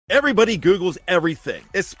Everybody Googles everything,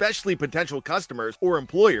 especially potential customers or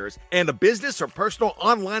employers, and a business or personal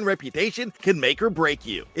online reputation can make or break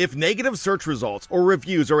you. If negative search results or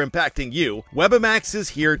reviews are impacting you, Webamax is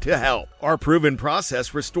here to help. Our proven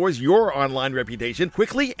process restores your online reputation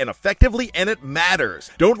quickly and effectively, and it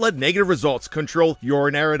matters. Don't let negative results control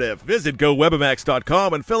your narrative. Visit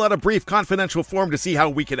GoWebamax.com and fill out a brief confidential form to see how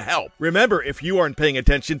we can help. Remember, if you aren't paying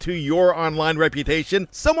attention to your online reputation,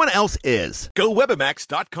 someone else is.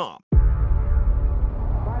 GoWebamax.com.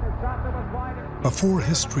 Before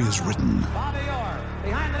history is written,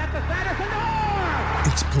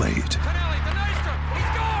 it's played.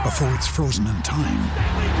 Before it's frozen in time,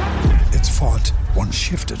 it's fought one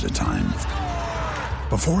shift at a time.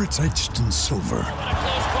 Before it's etched in silver,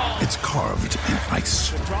 it's carved in ice.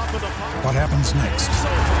 What happens next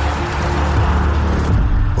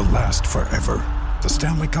will last forever. The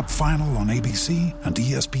Stanley Cup Final on ABC and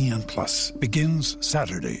ESPN Plus begins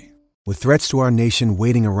Saturday. With threats to our nation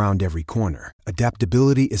waiting around every corner,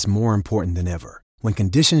 adaptability is more important than ever. When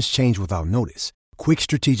conditions change without notice, quick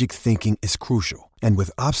strategic thinking is crucial. And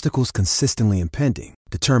with obstacles consistently impending,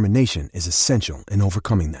 determination is essential in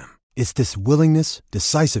overcoming them. It's this willingness,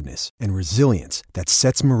 decisiveness, and resilience that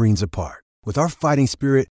sets Marines apart. With our fighting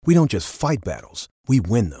spirit, we don't just fight battles, we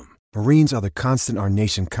win them. Marines are the constant our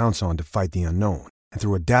nation counts on to fight the unknown. And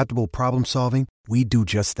through adaptable problem solving, we do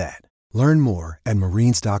just that. Learn more at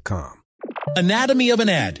marines.com. Anatomy of an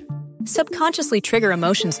ad. Subconsciously trigger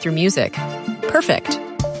emotions through music. Perfect.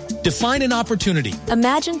 Define an opportunity.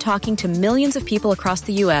 Imagine talking to millions of people across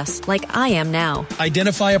the U.S. like I am now.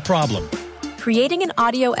 Identify a problem. Creating an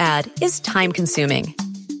audio ad is time-consuming.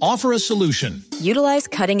 Offer a solution. Utilize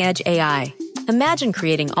cutting-edge AI. Imagine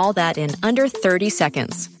creating all that in under 30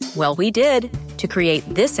 seconds. Well, we did to create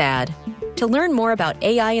this ad. To learn more about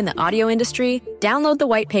AI in the audio industry, download the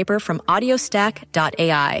white paper from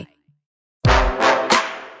audiostack.ai.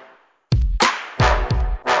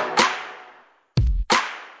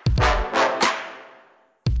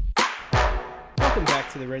 Welcome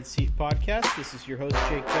back to the Red Seat Podcast. This is your host,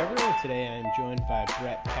 Jake Devereux, and today I am joined by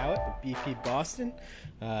Brett Cowett of BP Boston,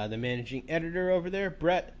 the managing editor over there.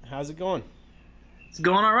 Brett, how's it going? It's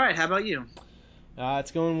going all right. How about you?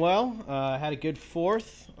 It's going well. Had a good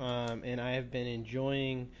fourth, and I have been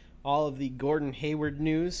enjoying all of the Gordon Hayward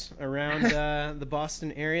news around the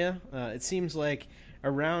Boston area. It seems like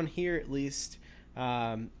around here at least,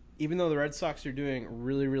 even though the Red Sox are doing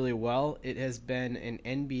really, really well, it has been an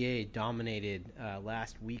NBA-dominated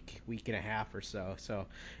last week and a half or so. So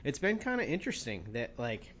it's been kind of interesting that,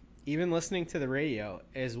 like, even listening to the radio,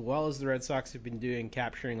 as well as the Red Sox have been doing,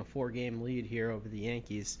 capturing a 4-game lead here over the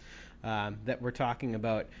Yankees, that we're talking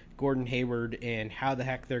about Gordon Hayward and how the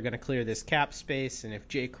heck they're going to clear this cap space, and if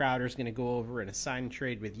Jay Crowder's going to go over in a sign and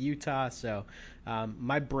trade with Utah. So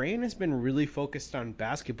my brain has been really focused on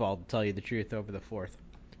basketball, to tell you the truth, over the fourth.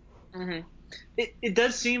 Mm-hmm. It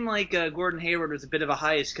does seem like Gordon Hayward was a bit of a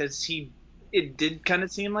heist because it did kind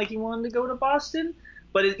of seem like he wanted to go to Boston,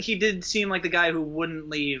 but he did seem like the guy who wouldn't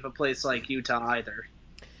leave a place like Utah either.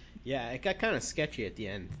 Yeah, it got kind of sketchy at the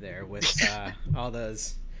end there with all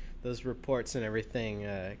those reports and everything,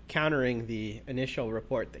 countering the initial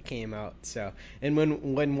report that came out. So, and when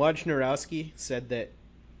Wojnarowski said that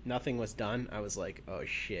nothing was done, I was like, oh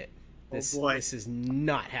shit, this is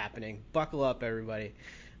not happening. Buckle up, everybody.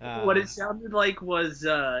 What it sounded like was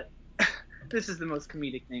this is the most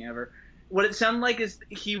comedic thing ever. What it sounded like is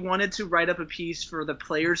he wanted to write up a piece for the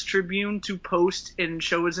Players Tribune to post and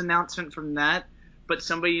show his announcement from that, but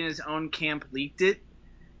somebody in his own camp leaked it,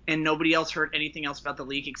 and nobody else heard anything else about the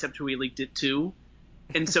leak except who he leaked it to.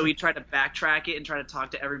 And so he tried to backtrack it and try to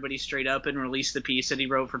talk to everybody straight up and release the piece that he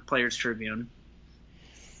wrote for Players Tribune.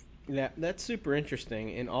 Yeah, that's super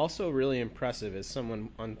interesting, and also really impressive, as someone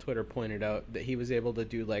on Twitter pointed out, that he was able to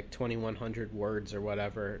do like 2,100 words or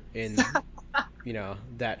whatever in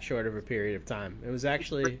that short of a period of time. It was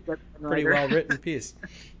actually a pretty well written piece.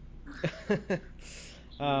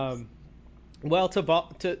 Well,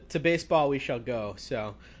 to baseball we shall go.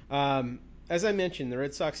 So, as I mentioned, the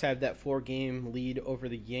Red Sox had that 4-game lead over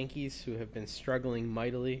the Yankees, who have been struggling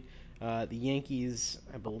mightily. The Yankees,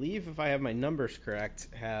 I believe, if I have my numbers correct,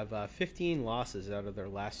 have 15 losses out of their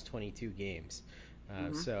last 22 games.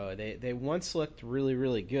 So they once looked really,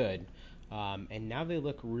 really good, and now they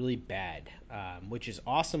look really bad, which is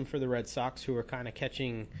awesome for the Red Sox, who are kind of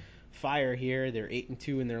catching fire here. They're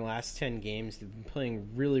 8-2 in their last 10 games. They've been playing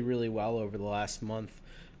really, really well over the last month.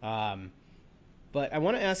 But I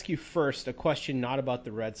want to ask you first a question not about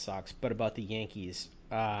the Red Sox, but about the Yankees.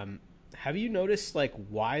 Have you noticed, like,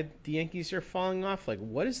 why the Yankees are falling off? Like,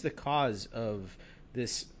 what is the cause of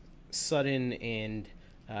this sudden and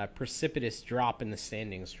precipitous drop in the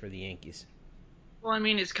standings for the Yankees. Well, I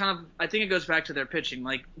mean, I think it goes back to their pitching.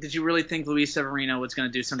 Like, did you really think Luis Severino was going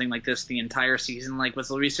to do something like this the entire season? Like,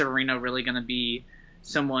 was Luis Severino really going to be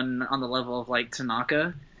someone on the level of, like,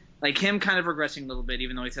 Tanaka? Like, him kind of regressing a little bit,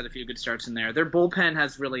 even though he's had a few good starts in there. Their bullpen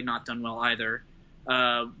has really not done well either.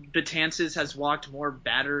 Betances has walked more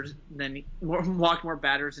batters than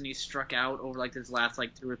he's struck out over, like, his last,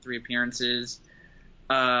 like, 2 or 3 appearances.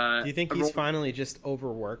 Do you think he's finally just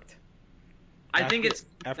overworked? I think it's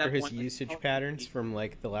after his usage patterns from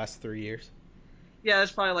like the last 3 years. Yeah,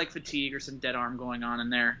 there's probably like fatigue or some dead arm going on in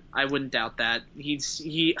there. I wouldn't doubt that.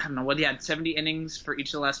 I don't know what he had, 70 innings for each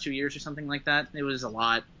of the last 2 years or something like that. It was a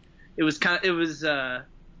lot. It was Junichi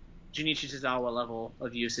Tozawa level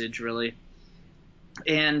of usage, really.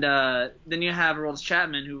 And then you have Aroldis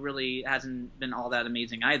Chapman, who really hasn't been all that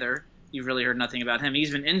amazing either. You've really heard nothing about him.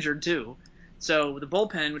 He's been injured too. So the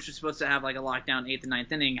bullpen, which was supposed to have like a lockdown 8th and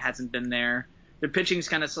 9th inning, hasn't been there. Their pitching's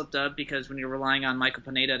kind of slipped up because when you're relying on Michael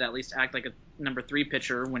Pineda to at least act like a number 3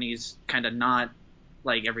 pitcher when he's kind of not,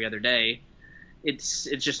 like, every other day, it's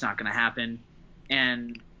just not going to happen.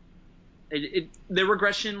 And their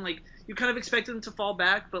regression, like, you kind of expected them to fall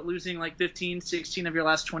back, but losing like 15, 16 of your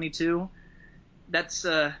last 22, that's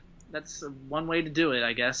one way to do it,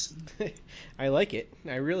 I guess. I like it.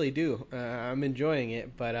 I really do. I'm enjoying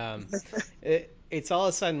it, but it's all of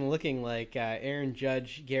a sudden looking like Aaron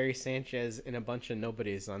Judge, Gary Sanchez, and a bunch of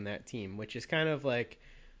nobodies on that team, which is kind of like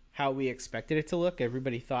how we expected it to look.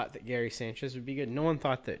 Everybody thought that Gary Sanchez would be good. No one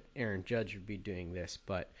thought that Aaron Judge would be doing this,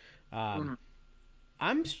 but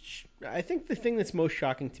I think the thing that's most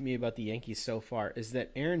shocking to me about the Yankees so far is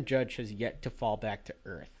that Aaron Judge has yet to fall back to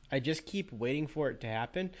earth. I just keep waiting for it to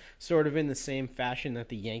happen, sort of in the same fashion that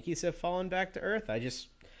the Yankees have fallen back to earth.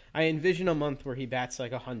 I envision a month where he bats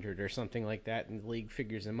like 100 or something like that and the league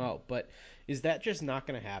figures him out. But is that just not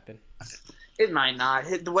going to happen? It might not.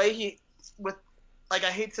 The way I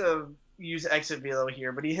hate to use exit velo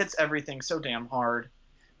here, but he hits everything so damn hard.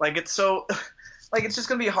 Like, it's so like it's just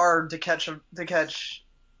going to be hard to catch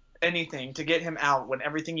anything, to get him out when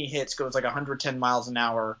everything he hits goes like 110 miles an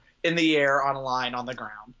hour in the air, on a line, on the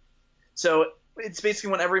ground. So it's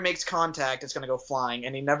basically whenever he makes contact, it's going to go flying,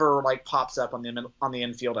 and he never like pops up on the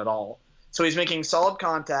infield at all. So he's making solid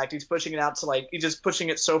contact. He's pushing it out to he's just pushing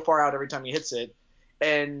it so far out every time he hits it.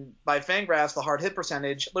 And by Fangraphs, the hard hit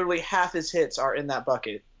percentage, literally half his hits are in that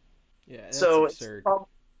bucket. Yeah, that's absurd.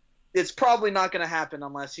 It's probably not going to happen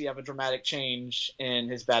unless you have a dramatic change in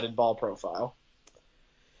his batted ball profile.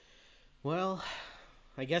 Well,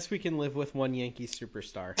 I guess we can live with one Yankee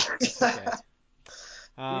superstar. That's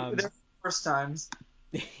okay. They're first times.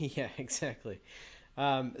 Yeah, exactly.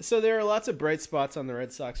 So there are lots of bright spots on the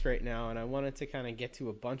Red Sox right now, and I wanted to kind of get to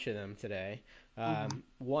a bunch of them today.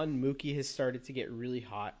 One, Mookie has started to get really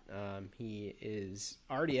hot. He is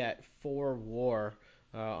already at 4 WAR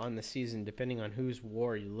on the season, depending on whose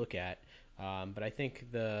WAR you look at. But I think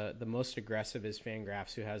the most aggressive is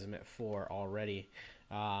Fangraphs, who has him at 4 already.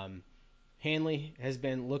 Hanley has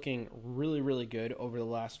been looking really, really good over the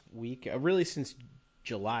last week, really since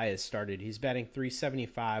July has started. He's batting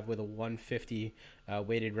 .375 with a 150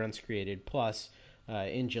 weighted runs created plus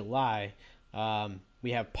in July.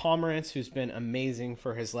 We have Pomerantz, who's been amazing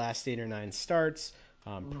for his last 8 or 9 starts.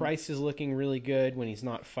 Price is looking really good when he's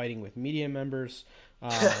not fighting with media members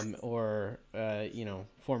or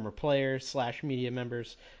former players / media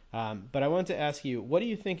members. But I want to ask you, what do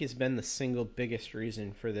you think has been the single biggest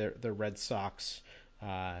reason for the Red Sox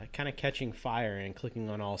kind of catching fire and clicking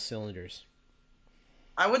on all cylinders?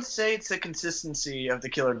 I would say it's the consistency of the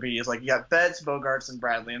Killer Bees. Like, you got Betts, Bogarts, and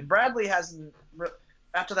Bradley. And Bradley hasn't,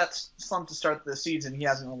 after that slump to start the season, he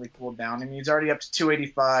hasn't really cooled down. I mean, he's already up to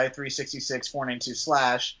 285, 366, 492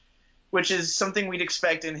 slash, which is something we'd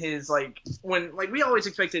expect in his, we always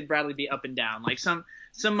expected Bradley to be up and down. Like, some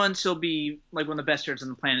months he'll be, like, one of the best hitters on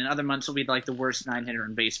the planet, and other months he'll be, like, the worst 9-hitter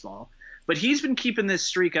in baseball. But he's been keeping this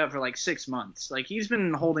streak up for, like, 6 months. Like, he's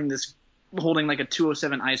been holding like a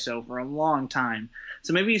 207 ISO for a long time.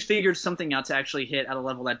 So maybe he's figured something out to actually hit at a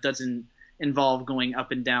level that doesn't involve going up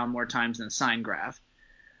and down more times than a sine graph.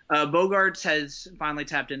 Bogarts has finally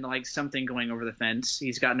tapped into like something going over the fence.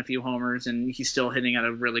 He's gotten a few homers and he's still hitting at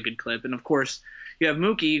a really good clip. And of course, you have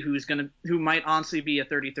Mookie, who might honestly be a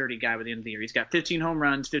 30-30 guy by the end of the year. He's got 15 home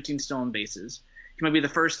runs, 15 stolen bases. He might be the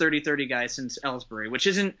first 30-30 guy since Ellsbury, which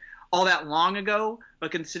isn't all that long ago, but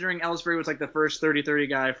considering Ellsbury was like the first 30-30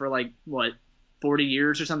 guy for 40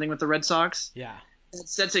 years or something with the Red Sox. Yeah.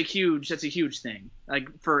 That's a huge thing.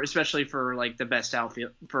 Especially for the best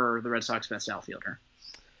outfield, for the Red Sox best outfielder.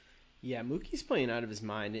 Yeah, Mookie's playing out of his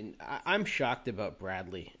mind, and I'm shocked about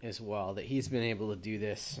Bradley as well, that he's been able to do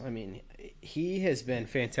this. I mean, he has been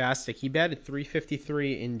fantastic. He batted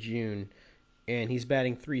 .353 in June, and he's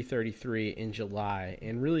batting .333 in July,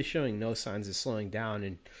 and really showing no signs of slowing down.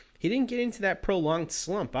 And he didn't get into that prolonged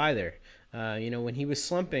slump either. When he was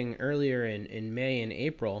slumping earlier in May and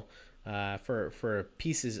April for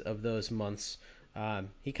pieces of those months,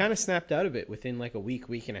 he kind of snapped out of it within like a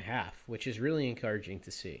week and a half, which is really encouraging to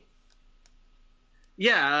see.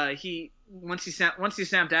 Yeah, once he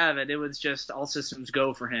snapped out of it, it was just all systems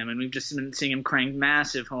go for him, and we've just been seeing him crank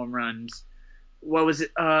massive home runs. What was it?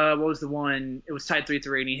 What was the one? It was tied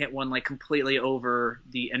 3-3, and he hit one like completely over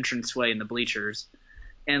the entranceway in the bleachers,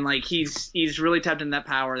 and like he's really tapped into that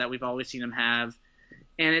power that we've always seen him have,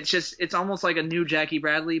 and it's almost like a new Jackie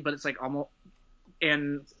Bradley, but it's like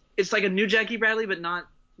it's like a new Jackie Bradley, but not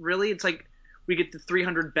really. It's like we get the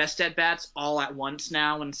 300 best at bats all at once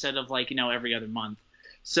now instead of like every other month.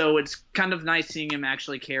 So it's kind of nice seeing him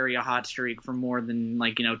actually carry a hot streak for more than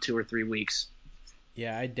 2 or 3 weeks.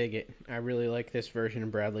 Yeah, I dig it. I really like this version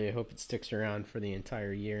of Bradley. I hope it sticks around for the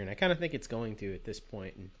entire year, and I kind of think it's going to at this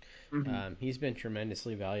point. And he's been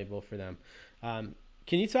tremendously valuable for them.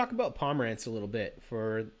 Can you talk about Pomerantz a little bit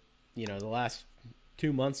for the last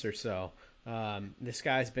 2 months or so? This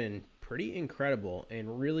guy's been pretty incredible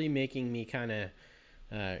and really making me kind of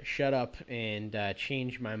shut up and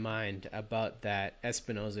change my mind about that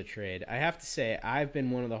Espinoza trade. I have to say, I've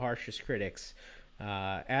been one of the harshest critics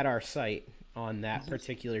at our site on that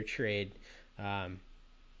particular trade.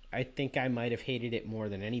 I think I might have hated it more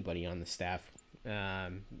than anybody on the staff.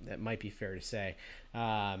 That might be fair to say.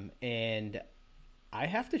 And I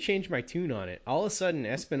have to change my tune on it. All of a sudden,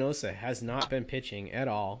 Espinoza has not been pitching at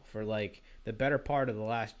all for like the better part of the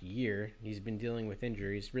last year. He's been dealing with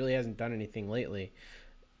injuries, really hasn't done anything lately.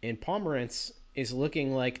 And Pomerantz is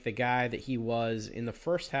looking like the guy that he was in the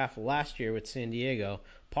first half of last year with San Diego,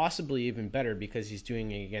 possibly even better because he's doing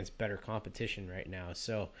it against better competition right now.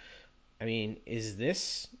 So, I mean, is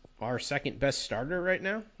this our second best starter right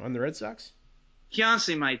now on the Red Sox? He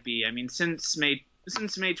honestly might be. I mean, since May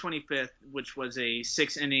 25th, which was a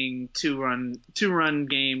 6-inning, two-run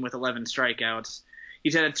game with 11 strikeouts,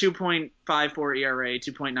 he's had a 2.54 ERA,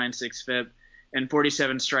 2.96 FIP, and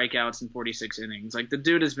 47 strikeouts in 46 innings. Like, the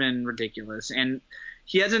dude has been ridiculous. And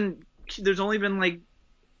there's only been like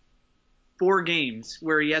 4 games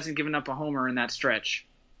where he hasn't given up a homer in that stretch.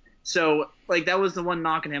 So, like, that was the one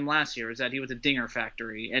knocking him last year, is that he was a dinger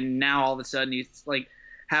factory. And now all of a sudden he's like,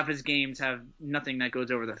 half his games have nothing that goes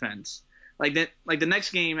over the fence. Like the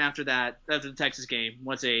next game after the Texas game,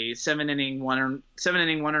 was a 7-inning,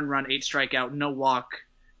 1-earned run, 8 strikeout, no walk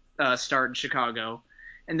start in Chicago.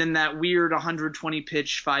 And then that weird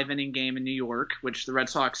 120-pitch 5-inning game in New York, which the Red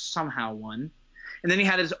Sox somehow won. And then he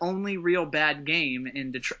had his only real bad game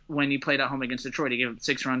in Detroit when he played at home against Detroit. He gave up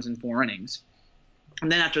 6 runs in 4 innings. And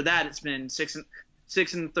then after that, it's been 6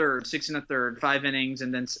 1/3, 5 innings,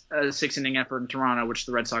 and then a 6-inning effort in Toronto, which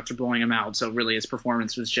the Red Sox are blowing him out. So really his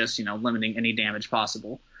performance was just, limiting any damage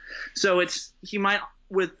possible. So he might,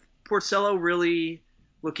 with Porcello really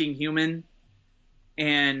looking human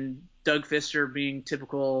and Doug Fister being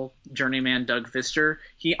typical journeyman Doug Fister,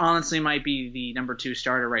 he honestly might be the number 2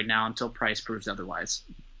 starter right now until Price proves otherwise.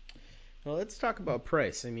 Well, let's talk about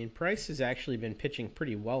Price. I mean, Price has actually been pitching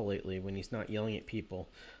pretty well lately when he's not yelling at people.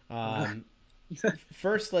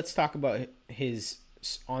 First, let's talk about his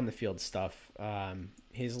on-the-field stuff.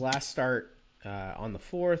 His last start on the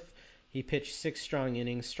 4th, he pitched 6 strong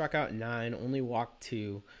innings, struck out 9, only walked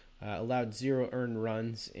 2, allowed 0 earned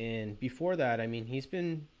runs. And before that, I mean, he's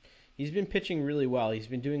been pitching really well. He's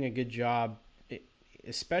been doing a good job,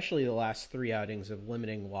 especially the last 3 outings, of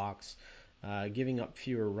limiting walks, giving up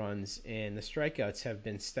fewer runs, and the strikeouts have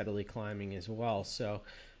been steadily climbing as well. So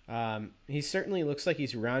he certainly looks like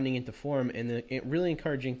he's rounding into form, and the really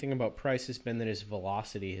encouraging thing about Price has been that his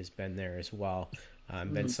velocity has been there as well.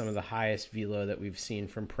 Been some of the highest velo that we've seen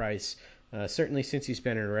from Price, certainly since he's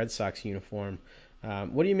been in a Red Sox uniform.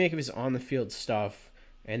 What do you make of his on-the-field stuff?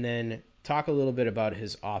 And then talk a little bit about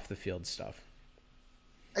his off-the-field stuff.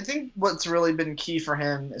 I think what's really been key for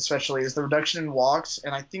him, especially, is the reduction in walks,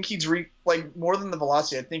 and I think he's more than the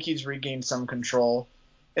velocity. I think he's regained some control.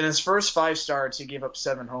 In his first 5 starts, he gave up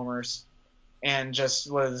 7 homers, and he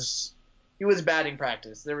was batting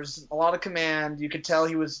practice. There was a lot of command. You could tell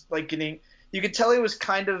he was you could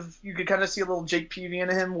kind of see a little Jake Peavy in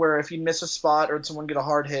him, where if he'd miss a spot or someone get a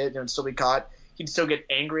hard hit and it would still be caught, he'd still get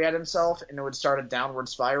angry at himself, and it would start a downward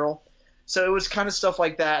spiral. So it was kind of stuff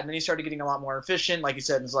like that, and then he started getting a lot more efficient. Like you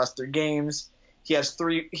said, in his last 3 games, he has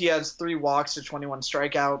 3 walks to 21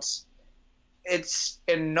 strikeouts.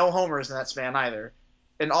 and no homers in that span either.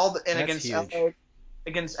 That's huge.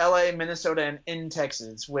 Against LA, Minnesota, and in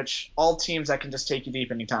Texas, which all teams that can just take you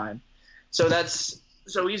deep anytime. So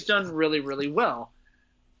he's done really, really well.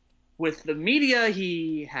 With the media,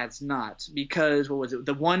 he has not, because what was it?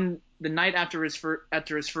 The night after his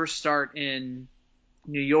first start in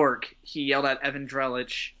New York, he yelled at Evan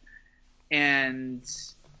Drellich, and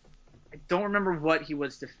I don't remember what he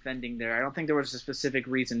was defending there. I don't think there was a specific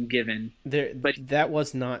reason given. But that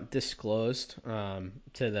was not disclosed to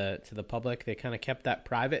the public. They kind of kept that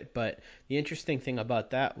private. But the interesting thing about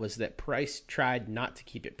that was that Price tried not to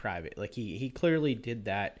keep it private. Like he clearly did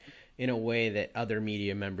that in a way that other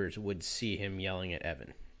media members would see him yelling at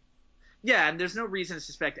Evan. Yeah, and there's no reason to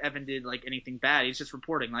suspect Evan did like anything bad. He's just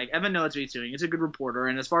reporting. Like, Evan knows what he's doing. He's a good reporter,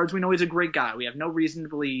 and as far as we know, he's a great guy. We have no reason to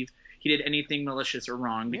believe he did anything malicious or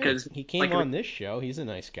wrong, because he came on this show. He's a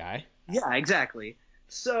nice guy. Yeah, exactly.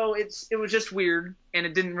 So it was just weird, and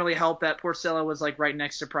it didn't really help that Porcello was like right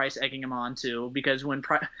next to Price, egging him on too, because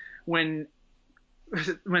when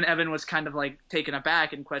Evan was kind of like taken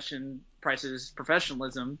aback and questioned Price's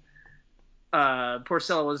professionalism,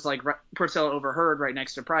 Porcello overheard right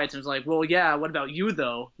next to Price and was like, "Well, yeah, what about you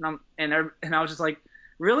though?" And I was just like,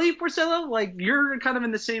 "Really, Porcello? Like, you're kind of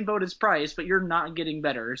in the same boat as Price, but you're not getting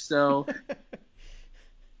better." So,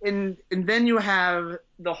 and then you have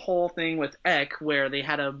the whole thing with Eck, where they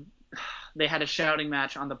had a shouting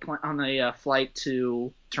match on the flight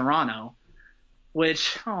to Toronto,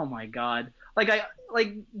 which, oh my god,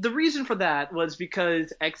 the reason for that was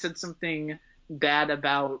because Eck said something bad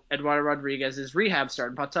about Eduardo Rodriguez's rehab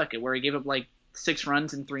start in Pawtucket, where he gave up like 6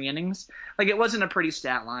 runs in 3 innings. Like, it wasn't a pretty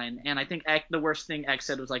stat line, and I think the worst thing Eck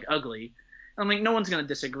said was like ugly. I'm like, no one's gonna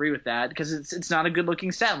disagree with that, because it's not a good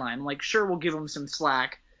looking stat line. I'm like, sure, we'll give him some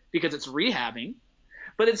slack because it's rehabbing,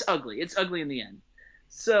 but it's ugly. It's ugly in the end.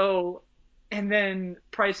 So, and then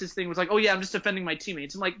Price's thing was like, oh yeah, I'm just defending my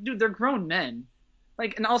teammates. I'm like, dude, they're grown men.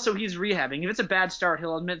 Like, and also he's rehabbing. If it's a bad start,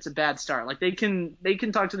 he'll admit it's a bad start. Like, they can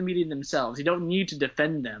talk to the media themselves. You don't need to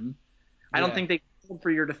defend them. I don't think they called for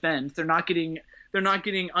your defense. They're not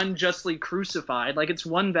getting unjustly crucified. Like, it's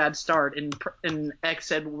one bad start, and X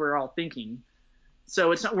said what we're all thinking.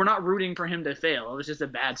 So we're not rooting for him to fail. It was just a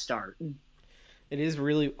bad start. It is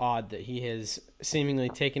really odd that he has seemingly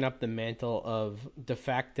taken up the mantle of de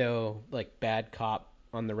facto like bad cop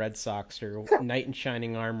on the Red Sox, or knight in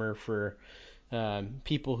shining armor for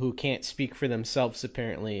people who can't speak for themselves.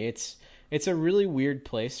 Apparently, it's a really weird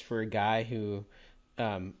place for a guy who,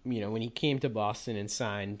 when he came to Boston and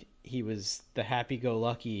signed, he was the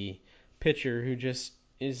happy-go-lucky pitcher who just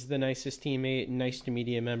is the nicest teammate and nice to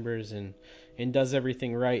media members and does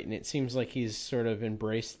everything right. And it seems like he's sort of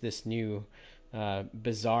embraced this new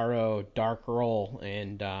bizarro dark role,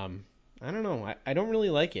 and I don't know. I don't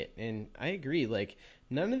really like it, and I agree. Like,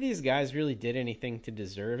 none of these guys really did anything to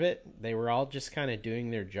deserve it. They were all just kind of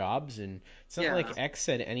doing their jobs, and it's not like X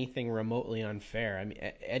said anything remotely unfair. I mean,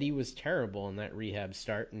 Eddie was terrible in that rehab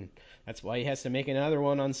start, and that's why he has to make another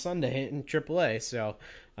one on Sunday in AAA. So,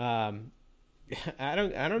 I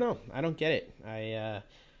don't know. I don't get it. I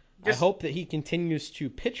hope that he continues to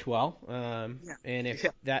pitch well, and if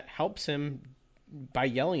that helps him by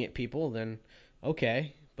yelling at people, then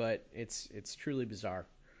okay. But it's truly bizarre.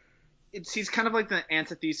 He's kind of like the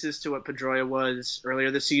antithesis to what Pedroia was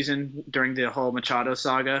earlier this season during the whole Machado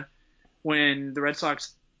saga, when the Red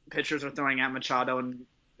Sox pitchers are throwing at Machado and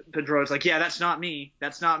Pedroia's like, yeah, that's not me.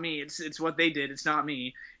 That's not me. It's what they did. It's not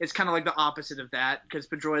me. It's kind of like the opposite of that, because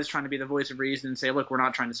Pedroia's trying to be the voice of reason and say, look, we're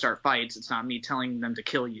not trying to start fights. It's not me telling them to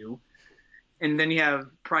kill you. And then you have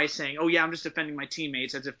Price saying, oh yeah, I'm just defending my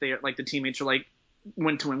teammates, as if they like the teammates are like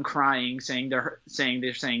went to him crying, saying they're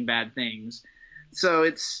saying bad things. So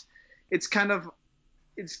it's kind of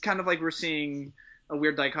like we're seeing a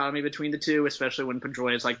weird dichotomy between the two, especially when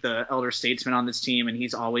Pedroia is like the elder statesman on this team, and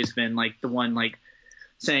he's always been like the one like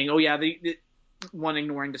saying, oh yeah, the one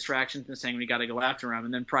ignoring distractions and saying we got to go after him,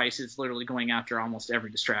 and then Price is literally going after almost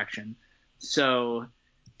every distraction. So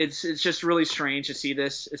it's just really strange to see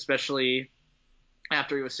this, especially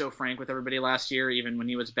after he was so frank with everybody last year, even when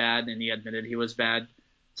he was bad and he admitted he was bad.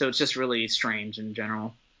 So it's just really strange in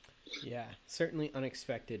general. Yeah, certainly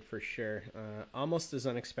unexpected for sure. Almost as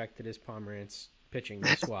unexpected as Pomerantz pitching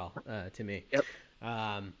as well, to me. Yep.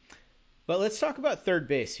 But let's talk about third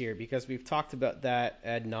base here, because we've talked about that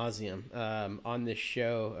ad nauseum on this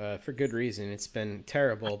show for good reason. It's been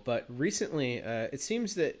terrible. But recently, it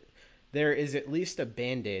seems that there is at least a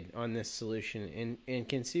Band-Aid on this solution, and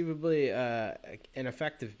conceivably an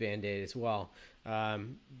effective Band-Aid as well.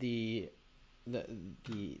 The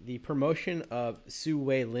promotion of Su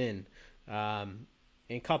Wei Lin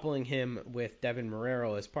and coupling him with Devin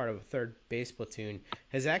Marrero as part of a third base platoon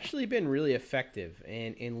has actually been really effective.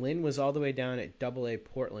 And Lynn was all the way down at Double-A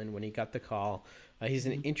Portland when he got the call. He's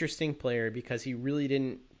an interesting player because he really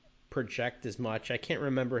didn't project as much. I can't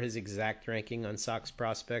remember his exact ranking on Sox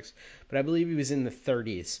prospects, but I believe he was in the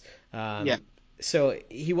 30s. So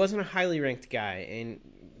he wasn't a highly ranked guy, and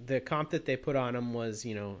the comp that they put on him was,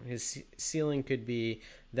 his ceiling could be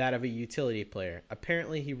that of a utility player.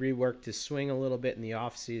 Apparently he reworked his swing a little bit in the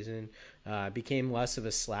offseason, became less of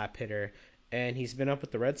a slap hitter, and he's been up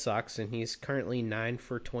with the Red Sox, and he's currently 9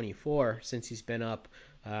 for 24 since he's been up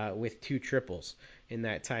with 2 triples in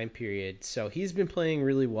that time period. So he's been playing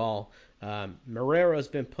really well. Marrero's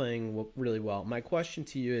been playing really well. My question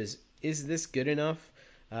to you is this good enough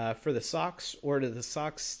for the Sox, or do the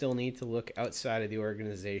Sox still need to look outside of the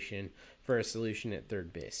organization for a solution at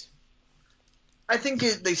third base? I think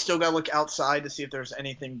they still got to look outside to see if there's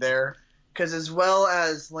anything there, because as well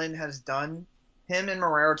as Lynn has done, him and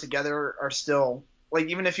Marrero together are still, like,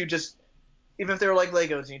 even if they were like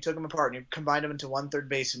Legos and you took them apart and you combined them into one third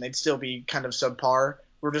base, and they'd still be kind of subpar.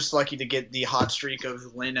 We're just lucky to get the hot streak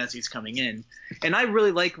of Lynn as he's coming in. And I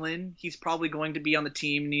really like Lynn. He's probably going to be on the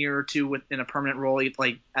team near or two in a permanent role,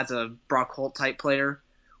 like as a Brock Holt type player,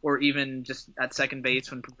 or even just at second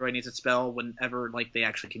base when Pedroia needs a spell, whenever like they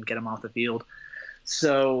actually can get him off the field.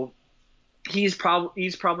 So he's probably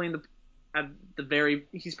he's probably at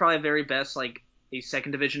very best like a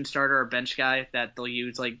second division starter or bench guy that they'll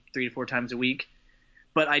use like 3 to 4 times a week.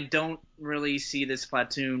 But I don't really see this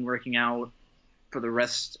platoon working out for the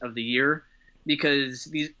rest of the year,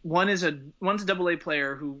 because one's a Double-A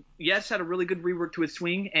player who, yes, had a really good rework to his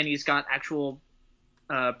swing, and he's got actual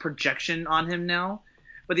projection on him now.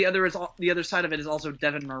 But the other side of it is also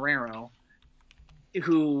Devin Marrero,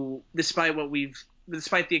 who, despite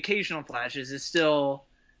the occasional flashes, is still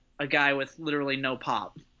a guy with literally no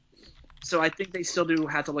pop. So I think they still do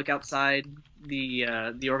have to look outside the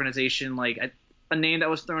organization. Like a name that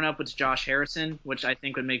was thrown up was Josh Harrison, which I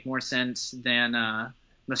think would make more sense than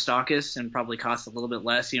Moustakas and probably cost a little bit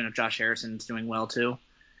less, even if Josh Harrison's doing well too.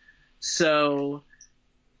 So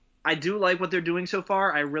I do like what they're doing so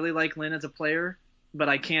far. I really like Lynn as a player, but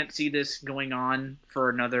I can't see this going on for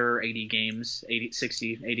another 80 games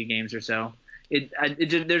or so.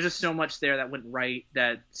 There's just so much there that went right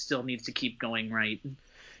that still needs to keep going right.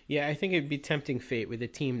 Yeah, I think it'd be tempting fate with a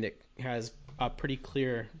team that has a pretty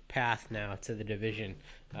clear path now to the division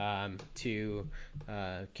to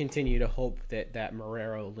continue to hope that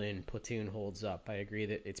Marrero-Lynn platoon holds up. I agree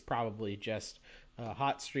that it's probably just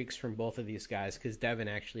hot streaks from both of these guys, because Devin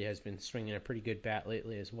actually has been swinging a pretty good bat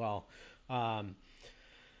lately as well.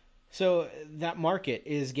 So that market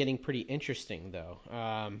is getting pretty interesting, though,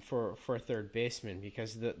 for a third baseman,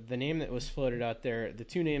 because the name that was floated out there, the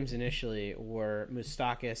 2 names initially were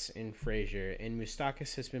Moustakas and Frazier, and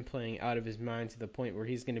Moustakas has been playing out of his mind to the point where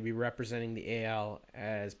he's going to be representing the AL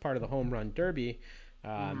as part of the Home Run Derby.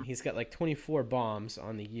 He's got like 24 bombs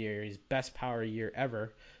on the year, his best power year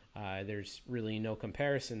ever. There's really no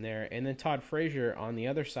comparison there. And then Todd Frazier on the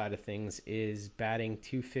other side of things is batting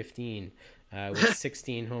 .215 with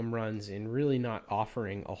 16 home runs and really not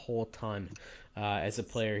offering a whole ton as a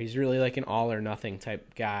player. He's really like an all-or-nothing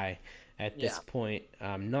type guy at this point.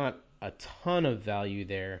 Not a ton of value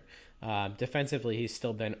there. Defensively, he's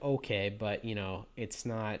still been okay, but it's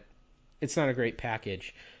not a great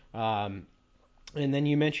package. And then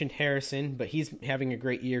you mentioned Harrison, but he's having a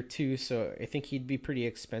great year too, so I think he'd be pretty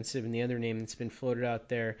expensive. And the other name that's been floated out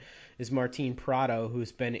there is Martin Prado,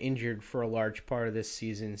 who's been injured for a large part of this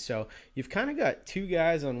season. So you've kind of got 2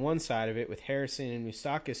 guys on one side of it with Harrison and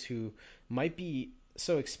Moustakas who might be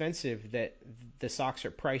so expensive that the Sox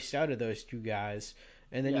are priced out of those 2 guys.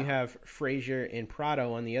 And then you have Frazier and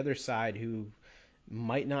Prado on the other side who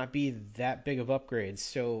might not be that big of upgrades.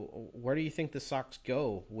 So where do you think the Sox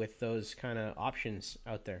go with those kind of options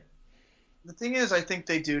out there? The thing is, I think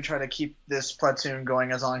they do try to keep this platoon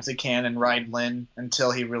going as long as they can and ride Lynn until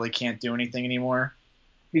he really can't do anything anymore,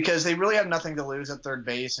 because they really have nothing to lose at third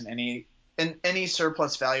base, and any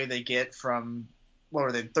surplus value they get from, what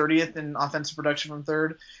were they, 30th in offensive production from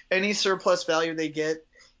third, any surplus value they get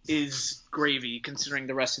is gravy, considering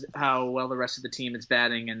how well the rest of the team is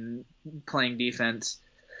batting and playing defense.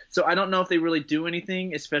 So I don't know if they really do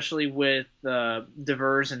anything, especially with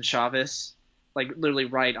Devers and Chavez, like literally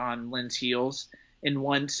right on Lynn's heels. And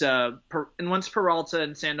once Peralta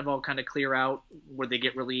and Sandoval kind of clear out, where they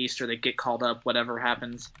get released or they get called up, whatever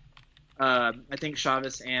happens, I think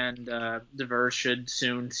Chavez and Devers should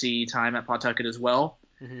soon see time at Pawtucket as well.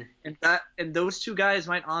 Mm-hmm. And those 2 guys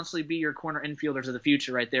might honestly be your corner infielders of the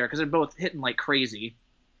future right there, because they're both hitting like crazy.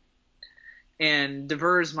 And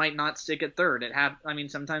Devers might not stick at third.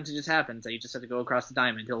 Sometimes it just happens that you just have to go across the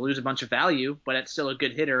diamond. He'll lose a bunch of value, but it's still a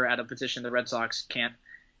good hitter at a position the Red Sox can't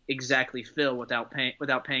exactly fill without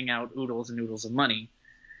paying out oodles and oodles of money.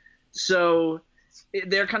 So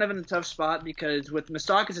they're kind of in a tough spot because with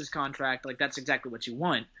Moustakas' contract, like that's exactly what you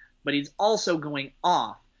want, but he's also going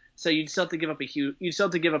off. So you'd still have to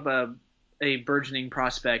give up a burgeoning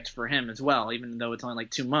prospect for him as well, even though it's only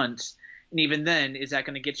like 2 months. And even then, is that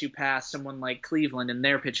going to get you past someone like Cleveland and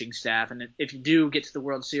their pitching staff? And if you do get to the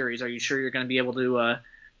World Series, are you sure you're going to be able to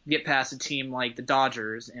get past a team like the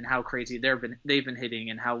Dodgers and how crazy they've been hitting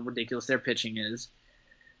and how ridiculous their pitching is?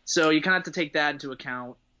 So you kind of have to take that into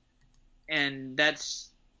account, and that's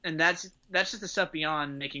just the step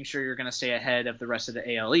beyond making sure you're going to stay ahead of the rest of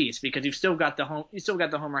the AL East, because you've still got the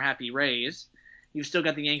homer happy Rays, you've still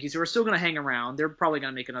got the Yankees who are still going to hang around. They're probably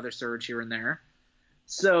going to make another surge here and there.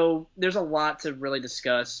 So there's a lot to really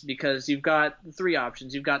discuss because you've got three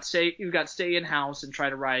options. You've got stay in house and try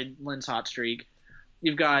to ride Lynn's hot streak.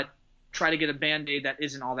 You've got try to get a Band-Aid that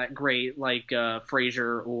isn't all that great, like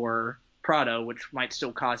Frazier or Prado, which might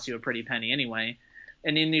still cost you a pretty penny anyway.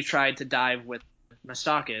 And then you try to dive with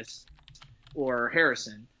Moustakas or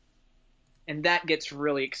Harrison. And that gets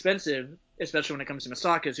really expensive, especially when it comes to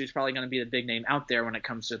Moustakas, who's probably going to be the big name out there when it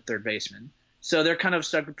comes to third baseman. So they're kind of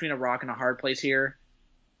stuck between a rock and a hard place here.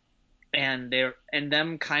 And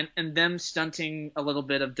them stunting a little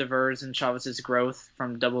bit of Devers and Chavez's growth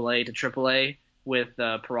from AA to AAA with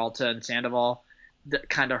Peralta and Sandoval, that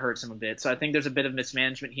kind of hurts them a bit. So I think there's a bit of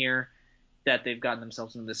mismanagement here that they've gotten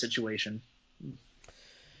themselves into this situation.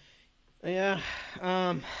 Yeah,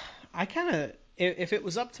 if it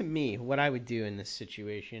was up to me, what I would do in this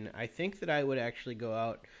situation, I think that I would actually go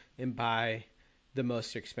out and buy the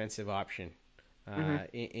most expensive option.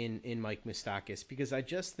 In Mike Moustakas, because I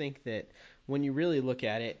just think that when you really look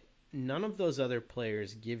at it, none of those other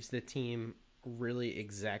players gives the team really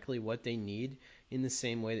exactly what they need in the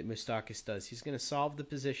same way that Moustakas does. He's going to solve the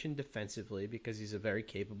position defensively because he's a very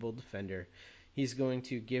capable defender. He's going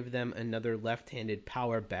to give them another left-handed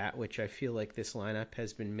power bat, which I feel like this lineup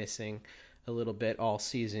has been missing a little bit all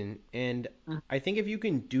season. And I think if you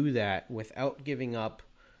can do that without giving up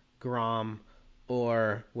Grom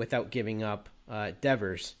or without giving up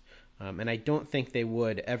Devers, and I don't think they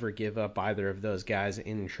would ever give up either of those guys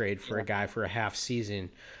in trade for a guy for a half season.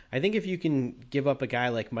 I think if you can give up a guy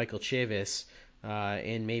like Michael Chavis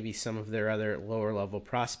and maybe some of their other lower level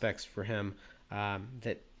prospects for him,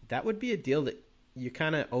 that would be a deal that you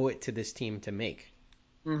kind of owe it to this team to make.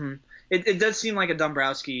 Mm-hmm. It does seem like a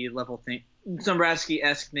Dombrowski level thing,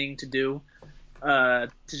 Dombrowski-esque thing to do. To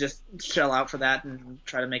just shell out for that and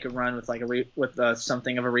try to make a run with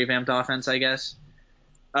something of a revamped offense, I guess.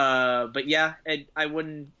 But yeah, I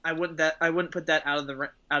wouldn't put that out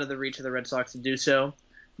of the reach of the Red Sox to do so.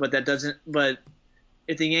 But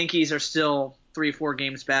if the Yankees are still 3-4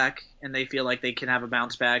 games back and they feel like they can have a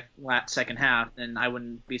bounce back second half, then I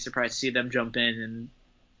wouldn't be surprised to see them jump in and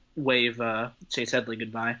wave Chase Headley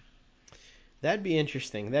goodbye. That'd be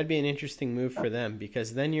interesting. That'd be an interesting move for them,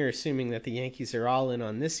 because then you're assuming that the Yankees are all in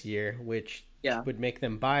on this year, which would make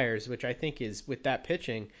them buyers, which I think is, with that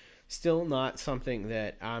pitching, still not something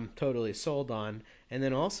that I'm totally sold on. And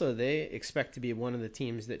then also they expect to be one of the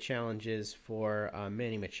teams that challenges for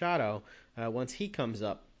Manny Machado once he comes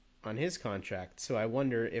up on his contract. So I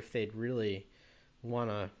wonder if they'd really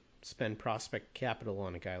want to spend prospect capital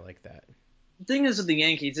on a guy like that. The thing is with the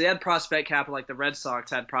Yankees, they had prospect capital like the Red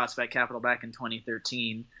Sox had prospect capital back in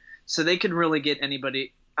 2013. So they could really get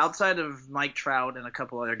anybody outside of Mike Trout and a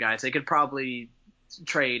couple other guys. They could probably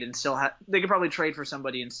trade for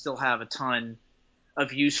somebody and still have a ton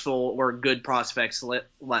of useful or good prospects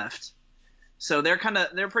left. So they're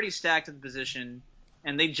pretty stacked at the position,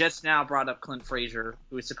 and they just now brought up Clint Frazier,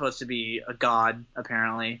 who is supposed to be a god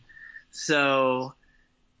apparently. So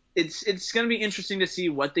it's going to be interesting to see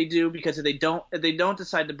what they do, because if they don't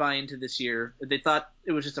decide to buy into this year, if they thought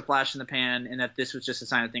it was just a flash in the pan and that this was just a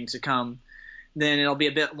sign of things to come, then it'll be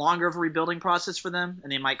a bit longer of a rebuilding process for them,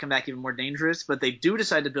 and they might come back even more dangerous. But if they do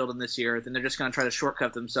decide to build in this year, then they're just going to try to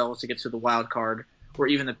shortcut themselves to get to the wild card or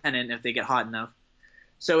even the pennant if they get hot enough.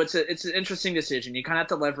 So it's an interesting decision. You kind of have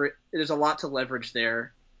to leverage. There's a lot to leverage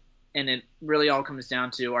there, and it really all comes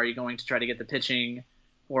down to, are you going to try to get the pitching,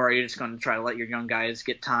 or are you just going to try to let your young guys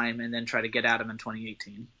get time and then try to get at them in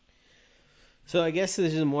 2018? So I guess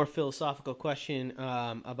this is a more philosophical question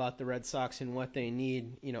about the Red Sox and what they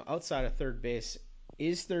need. Outside of third base,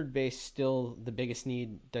 is third base still the biggest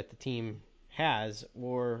need that the team has,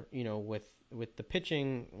 or with the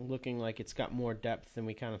pitching looking like it's got more depth than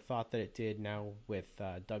we kind of thought that it did now with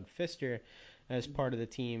Doug Fister? as part of the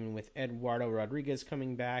team, with Eduardo Rodriguez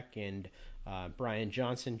coming back, and Brian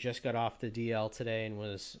Johnson just got off the DL today and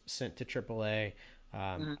was sent to AAA.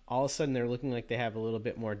 All of a sudden, they're looking like they have a little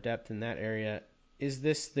bit more depth in that area. Is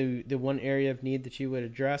this the one area of need that you would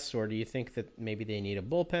address, or do you think that maybe they need a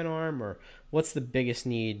bullpen arm, or what's the biggest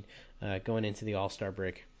need going into the All-Star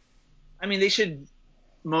break? I mean, they should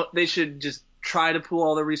just try to pool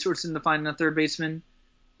all their resources into finding a third baseman.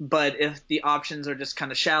 But if the options are just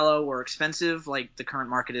kind of shallow or expensive, like the current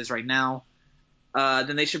market is right now,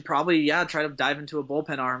 then they should probably try to dive into a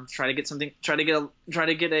bullpen arm, try to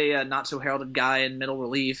get a not so heralded guy in middle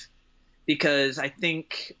relief, because I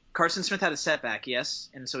think Carson Smith had a setback, yes,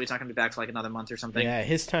 and so he's not going to be back for like another month or something. Yeah,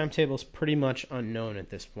 his timetable's pretty much unknown at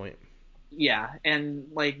this point. Yeah, and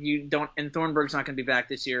Thornburg's not going to be back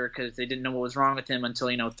this year because they didn't know what was wrong with him until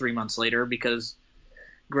 3 months later, because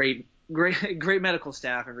great medical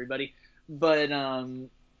staff, everybody. But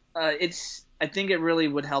I think it really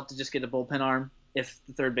would help to just get a bullpen arm if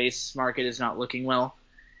the third base market is not looking well.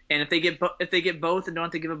 And if they get both and don't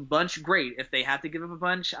have to give up a bunch, great. If they have to give up a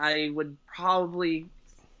bunch, I would probably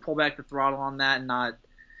pull back the throttle on that and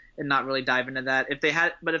not really dive into that. If they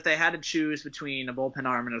had to choose between a bullpen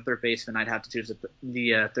arm and a third baseman, I'd have to choose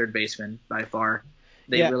the third baseman by far.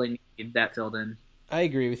 They really need that filled in. I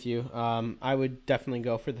agree with you. I would definitely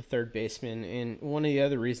go for the third baseman, and one of the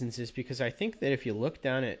other reasons is because I think that if you look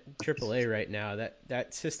down at AAA right now,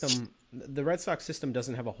 that system, the Red Sox system,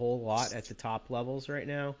 doesn't have a whole lot at the top levels right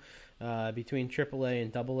now between AAA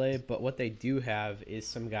and AA, but what they do have is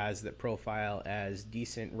some guys that profile as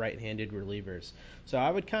decent right-handed relievers. So I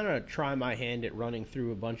would kind of try my hand at running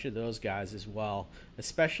through a bunch of those guys as well,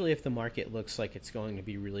 especially if the market looks like it's going to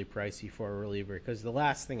be really pricey for a reliever, because the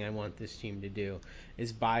last thing I want this team to do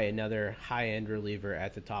is buy another high-end reliever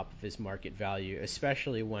at the top of his market value,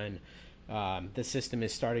 especially when the system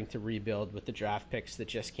is starting to rebuild with the draft picks that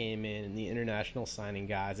just came in and the international signing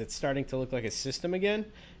guys. It's starting to look like a system again,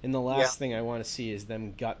 and the last thing I want to see is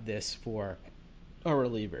them gut this for a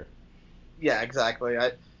reliever. Yeah, exactly.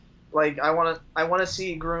 I want to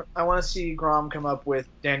see Grom come up with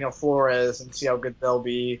Daniel Flores and see how good they'll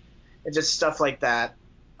be, and just stuff like that.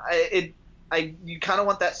 You kind of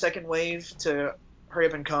want that second wave to hurry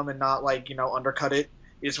up and come and not undercut it.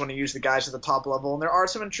 You just want to use the guys at the top level. And there are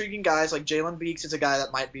some intriguing guys, like Jalen Beeks is a guy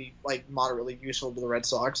that might be moderately useful to the Red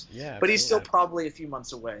Sox. Yeah, but he's still probably a few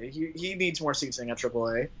months away. He needs more seasoning at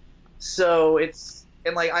AAA. So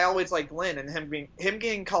I always liked Lynn, and him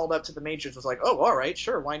getting called up to the majors was like, oh, all right,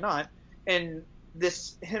 sure, why not? And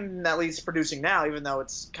him at least producing now, even though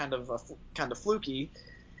it's kind of fluky,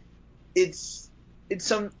 it's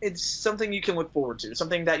something you can look forward to,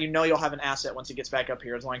 something that you'll have an asset once he gets back up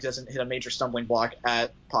here, as long as he doesn't hit a major stumbling block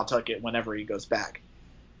at Pawtucket whenever he goes back.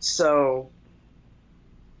 So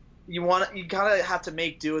you gotta have to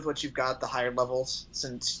make do with what you've got at the higher levels,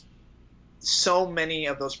 since so many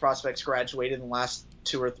of those prospects graduated in the last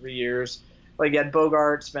 2 or 3 years. Like you had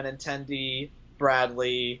Bogarts, Benintendi,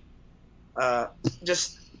 Bradley,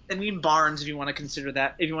 and even Barnes, if you want to consider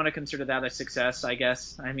that a success, I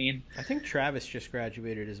guess. I mean, I think Travis just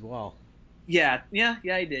graduated as well. Yeah,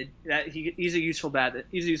 he did. He's a useful bat.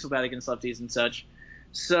 He's a useful bat against lefties and such.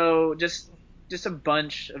 So just a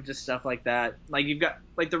bunch of just stuff like that. Like you've got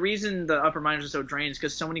the reason the upper minors are so drained is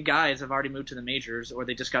because so many guys have already moved to the majors, or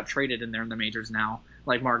they just got traded and they're in the majors now,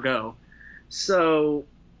 like Margot. So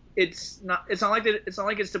it's not like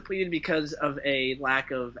it's depleted because of a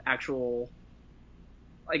lack of actual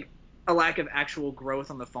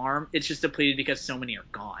growth on the farm. It's just depleted because so many are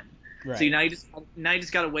gone. Right. So now you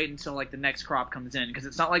just got to wait until the next crop comes in, because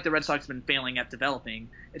it's not like the Red Sox have been failing at developing.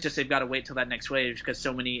 It's just they've got to wait till that next wave, because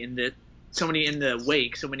so many in the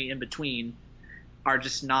wake, so many in between are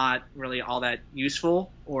just not really all that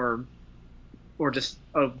useful or just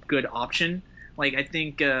a good option. Like I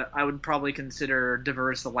think I would probably consider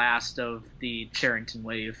Devers the last of the Cherington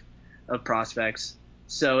wave of prospects.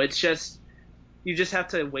 So it's just you just have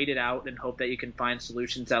to wait it out and hope that you can find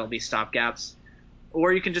solutions that'll be stopgaps.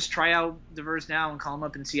 Or you can just try out Devers now and call him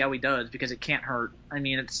up and see how he does, because it can't hurt. I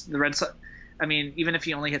mean, it's the Red Sox. I mean, even if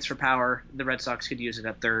he only hits for power, the Red Sox could use it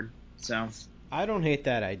at third. So I don't hate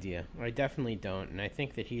that idea. I definitely don't, and I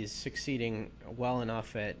think that he's succeeding well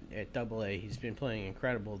enough at AA. He's been playing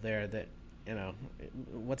incredible there that,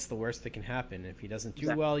 what's the worst that can happen? If he doesn't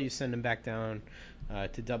do well, you send him back down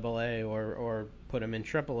to AA or put him in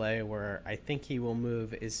AAA, where I think he will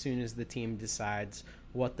move as soon as the team decides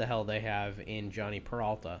what the hell they have in Johnny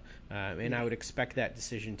Peralta. And I would expect that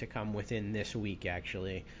decision to come within this week,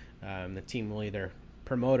 actually. The team will either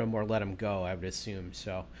promote him or let him go, I would assume.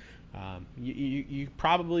 So you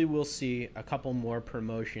probably will see a couple more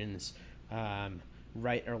promotions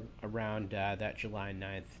right around that July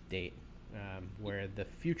 9th date, where the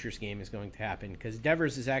Futures game is going to happen, because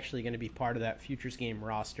Devers is actually going to be part of that Futures game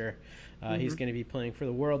roster. He's going to be playing for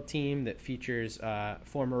the World Team that features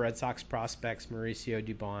former Red Sox prospects Mauricio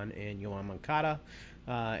Dubon and Yoan Moncada.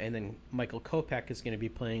 And then Michael Kopech is going to be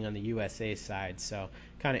playing on the USA side. So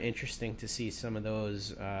kind of interesting to see some of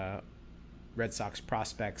those Red Sox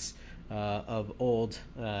prospects of old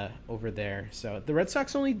over there. So the Red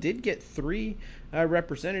Sox only did get 3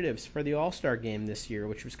 representatives for the All-Star game this year,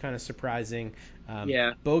 which was kind of surprising.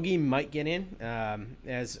 Bogey might get in,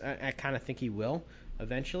 as I kind of think he will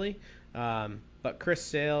eventually. But Chris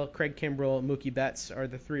Sale, Craig Kimbrell, Mookie Betts are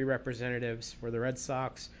the 3 representatives for the Red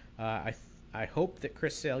Sox. I hope that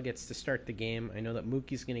Chris Sale gets to start the game. I know that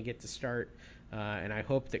Mookie's going to get to start, and I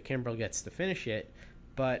hope that Kimbrell gets to finish it.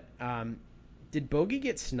 But did Bogey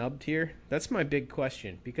get snubbed here? That's my big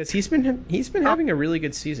question, because he's been having a really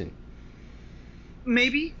good season.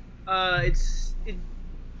 Maybe it's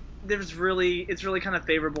really kind of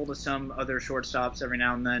favorable to some other shortstops every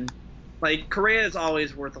now and then. Like Correa is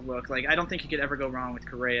always worth a look. Like I don't think you could ever go wrong with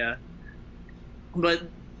Correa. But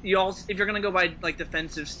if you're gonna go by like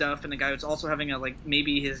defensive stuff, and the guy who's also having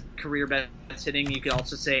maybe his career best hitting, you could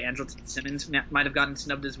also say Andrelton Simmons might have gotten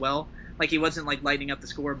snubbed as well. Like he wasn't lighting up the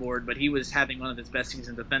scoreboard, but he was having one of his best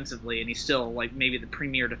seasons defensively, and he's still maybe the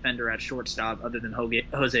premier defender at shortstop other than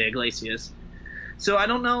Jose Iglesias. So I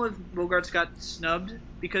don't know if Bogaerts got snubbed,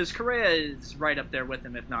 because Correa is right up there with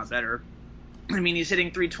him, if not better. I mean, he's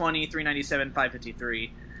hitting 320, 397,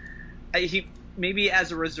 553. Maybe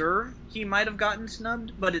as a reserve, he might have gotten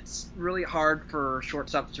snubbed, but it's really hard for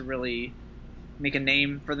shortstops to really make a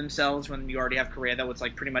name for themselves when you already have Correa that was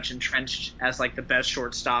pretty much entrenched as the best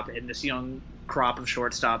shortstop in this young crop of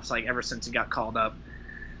shortstops ever since he got called up.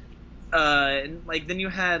 And then you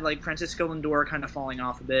had Francisco Lindor kind of falling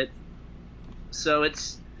off a bit. So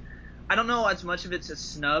I don't know as much of it's a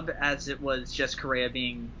snub as it was just Correa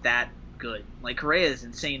being that good. Correa is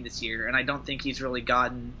insane this year, and I don't think he's really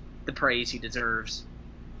gotten the praise he deserves.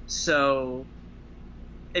 So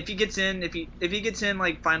if he gets in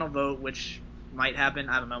final vote, which might happen,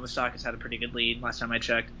 I don't know. Moustakas had a pretty good lead last time I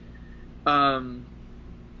checked.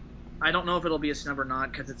 I don't know if it'll be a snub or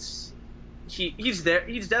not, because he's there.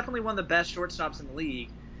 He's definitely one of the best shortstops in the league.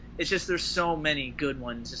 It's just there's so many good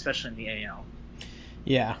ones, especially in the AL.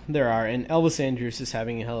 Yeah, there are, and Elvis Andrus is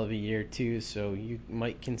having a hell of a year too, so you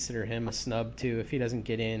might consider him a snub too if he doesn't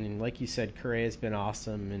get in. And like you said, Correa's been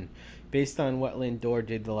awesome, and based on what Lindor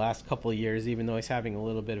did the last couple of years, even though he's having a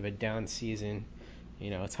little bit of a down season,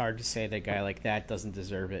 it's hard to say that a guy like that doesn't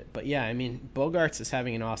deserve it. But yeah, I mean, Bogaerts is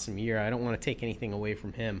having an awesome year. I don't want to take anything away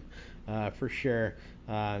from him, for sure.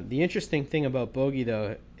 The interesting thing about Bogey,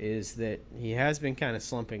 though, is that he has been kind of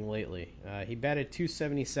slumping lately. He batted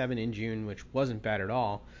 .277 in June, which wasn't bad at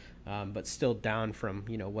all, but still down from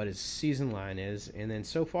what his season line is. And then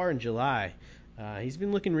so far in July, he's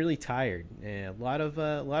been looking really tired. A lot of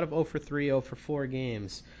 0 for 3, 0 for 4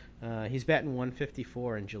 games. He's batting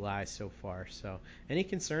 .154 in July so far. So any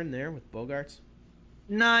concern there with Bogaerts?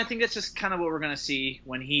 No, I think that's just kind of what we're going to see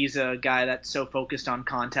when he's a guy that's so focused on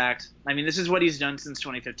contact. I mean, this is what he's done since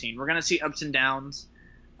 2015. We're going to see ups and downs,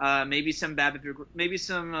 maybe some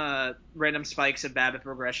random spikes of BABIP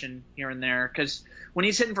regression here and there. Because when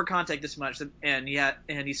he's hitting for contact this much, and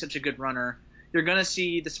he's such a good runner, you're going to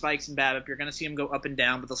see the spikes in BABIP. You're going to see him go up and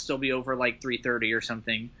down, but they'll still be over 330 or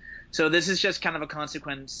something. So this is just kind of a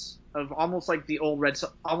consequence of almost like the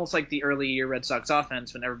early year Red Sox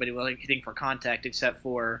offense, when everybody was hitting for contact except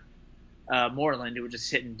for Moreland, who were just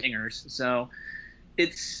hitting dingers. So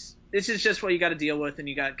this is just what you got to deal with, and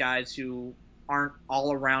you got guys who aren't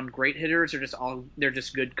all around great hitters, they're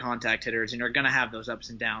just good contact hitters, and you're going to have those ups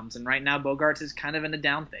and downs. And right now Bogaerts is kind of in a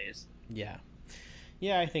down phase.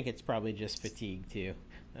 Yeah, I think it's probably just fatigue too,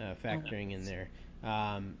 factoring in there.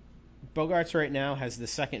 Bogaerts right now has the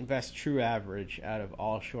second best true average out of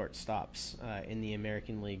all shortstops in the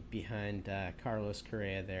American League, behind Carlos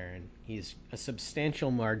Correa there, and he's a substantial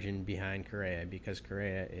margin behind Correa, because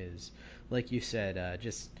Correa is, like you said,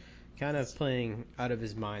 just kind of playing out of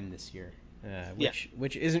his mind this year,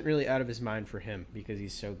 which isn't really out of his mind for him because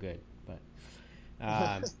he's so good. But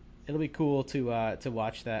it'll be cool to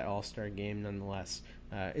watch that All-Star game nonetheless.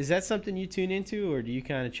 Is that something you tune into, or do you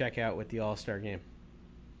kind of check out with the All-Star game?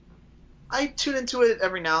 I tune into it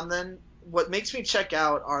every now and then. What makes me check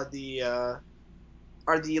out are the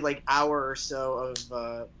hour or so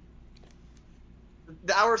of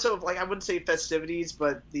I wouldn't say festivities,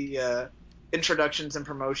 but the introductions and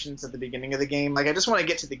promotions at the beginning of the game. I just want to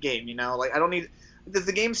get to the game, I don't need, if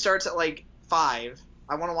the game starts at 5,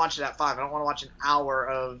 I want to watch it at 5. I don't want to watch an hour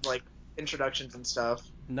of introductions and stuff.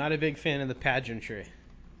 Not a big fan of the pageantry.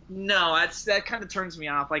 No, that kind of turns me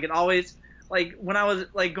off. Like it always, like when I was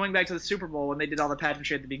like going back to the Super Bowl when they did all the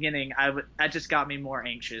pageantry at the beginning, that just got me more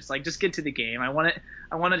anxious. Like just get to the game. I want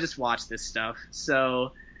to just watch this stuff.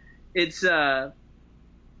 So it's to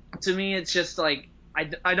me it's just like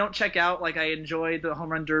I don't check out. Like I enjoy the home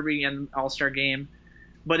run derby and All-Star game,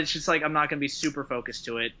 but it's just like I'm not going to be super focused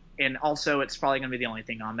to it. And also it's probably going to be the only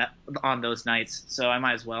thing on those nights. So I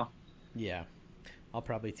might as well. Yeah. I'll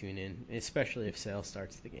probably tune in, especially if Sale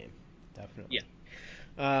starts the game. Definitely.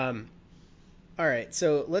 Yeah. All right,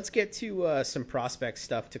 so let's get to some prospect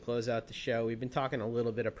stuff to close out the show. We've been talking a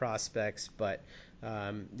little bit of prospects, but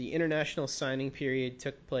the international signing period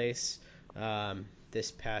took place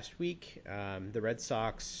this past week. The Red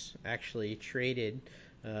Sox actually traded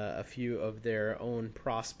a few of their own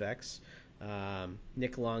prospects.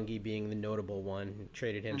 Nick Longy being the notable one,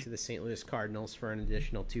 traded him to the St. Louis Cardinals for an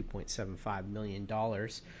additional $2.75 million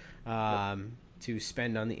to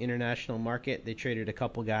spend on the international market. They traded a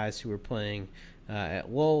couple guys who were playing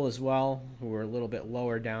at Lowell as well, who were a little bit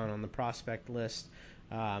lower down on the prospect list.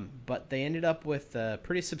 But they ended up with a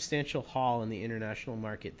pretty substantial haul in the international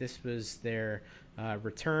market. This was their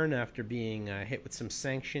return after being hit with some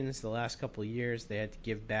sanctions the last couple of years. They had to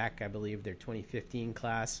give back, I believe, their 2015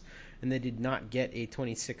 class, and they did not get a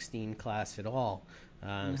 2016 class at all.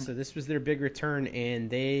 So this was their big return, and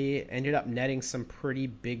they ended up netting some pretty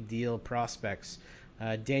big deal prospects.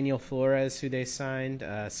 Daniel Flores, who they signed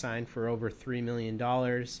for over $3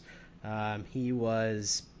 million. He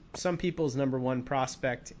was some people's number one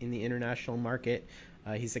prospect in the international market.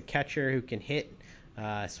 He's a catcher who can hit,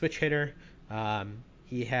 switch hitter.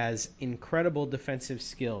 He has incredible defensive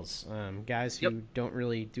skills. Guys who don't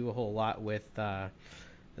really do a whole lot with the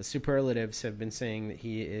superlatives have been saying that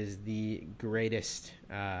he is the greatest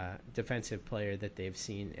defensive player that they've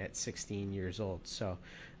seen at 16 years old. So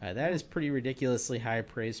that is pretty ridiculously high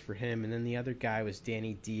praise for him. And then the other guy was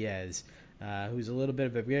Danny Diaz, who's a little bit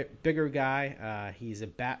of a bigger guy. He's a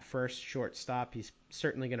bat-first shortstop. He's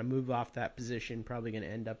certainly going to move off that position, probably going to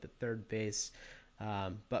end up at third base,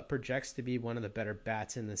 but projects to be one of the better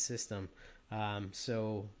bats in the system.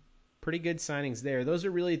 So pretty good signings there. Those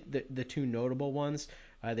are really the two notable ones.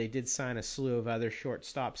 They did sign a slew of other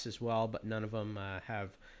shortstops as well, but none of them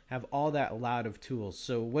have all that lot of tools.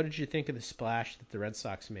 So what did you think of the splash that the Red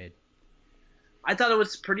Sox made? I thought it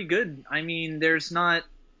was pretty good. I mean, there's not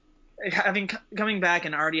coming back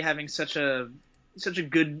and already having such a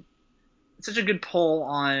good pull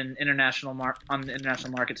on international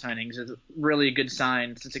market signings is really a good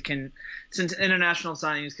sign, since international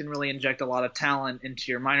signings can really inject a lot of talent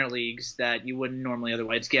into your minor leagues that you wouldn't normally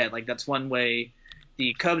otherwise get. Like that's one way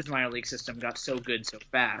the Cubs minor league system got so good so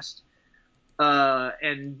fast.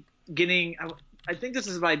 And getting, I think this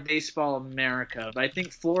is by Baseball America, but I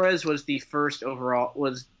think Flores was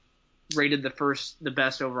rated the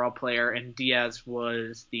best overall player, and Diaz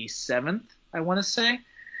was the 7th, I want to say.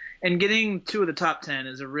 And getting 2 of the top 10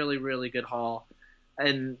 is a really, really good haul.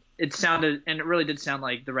 And it really did sound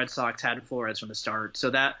like the Red Sox had Flores from the start. So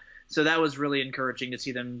that was really encouraging to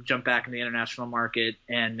see them jump back in the international market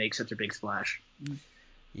and make such a big splash.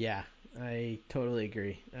 Yeah, I totally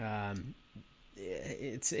agree.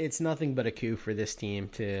 It's nothing but a coup for this team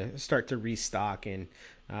to start to restock. And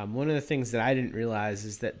one of the things that I didn't realize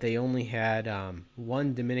is that they only had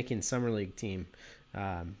one Dominican Summer League team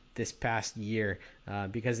this past year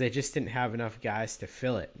because they just didn't have enough guys to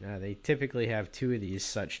fill it. They typically have 2 of these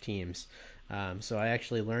such teams. So I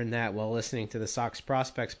actually learned that while listening to the Sox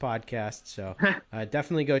Prospects podcast. So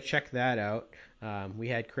definitely go check that out. We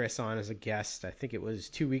had Chris on as a guest, I think it was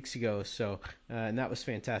 2 weeks ago. So and that was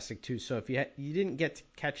fantastic too. So if you didn't get to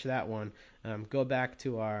catch that one, go back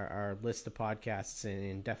to our list of podcasts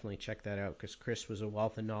and definitely check that out, because Chris was a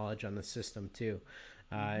wealth of knowledge on the system too.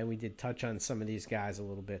 And we did touch on some of these guys a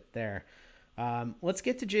little bit there. Let's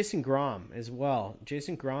get to Jason Grom as well.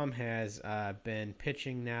 Jason Grom has been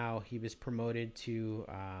pitching now. He was promoted to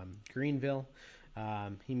Greenville.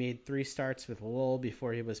 He made 3 starts with Lowell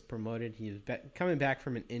before he was promoted. He was coming back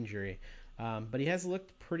from an injury, but he has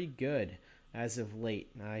looked pretty good as of late.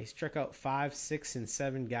 He struck out 5, 6, and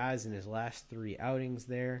 7 guys in his last 3 outings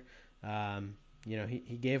there.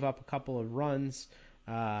 He gave up a couple of runs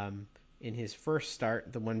in his first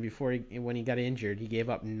start, the one before when he got injured. He gave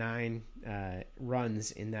up 9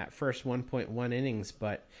 runs in that first 1.1 innings,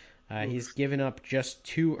 but he's given up just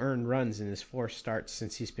 2 earned runs in his 4 starts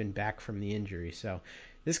since he's been back from the injury. So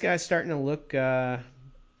this guy's starting to look kind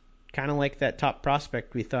of like that top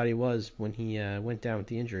prospect we thought he was when he went down with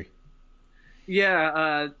the injury.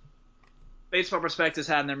 Yeah, Baseball Prospectus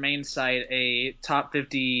had on their main site a top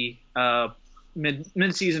 50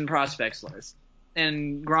 mid-season prospects list,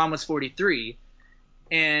 and Grom was 43.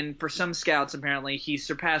 And for some scouts, apparently, he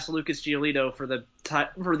surpassed Lucas Giolito for the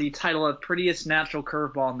title of prettiest natural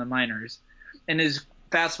curveball in the minors, and his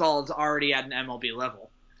fastball is already at an MLB level.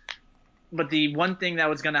 But the one thing that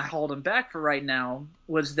was going to hold him back for right now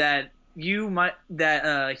was that what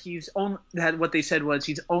they said was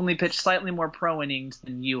he's only pitched slightly more pro innings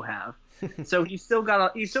than you have. So he's still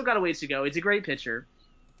got a ways to go. He's a great pitcher,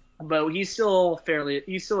 but he's still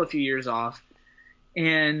a few years off.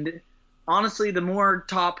 And honestly, the more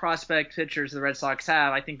top prospect pitchers the Red Sox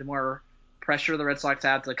have, I think the more pressure the Red Sox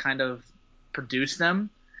have to kind of produce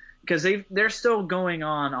them, because they're still going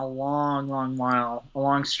on a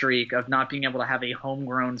long streak of not being able to have a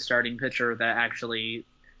homegrown starting pitcher that actually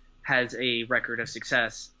has a record of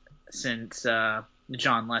success since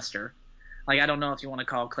John Lester. Like, I don't know if you want to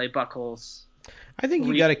call Clay Buchholz. I think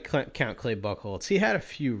you got to count Clay Buchholz. He had a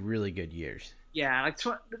few really good years. Yeah, like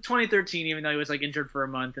 2013, even though he was like injured for a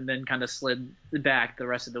month and then kind of slid back the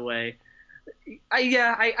rest of the way.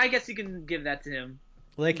 I guess you can give that to him.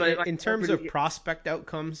 But in terms of prospect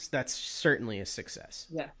outcomes, that's certainly a success.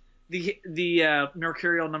 Yeah, the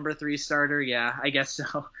mercurial number 3 starter. Yeah, I guess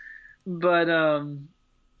so. But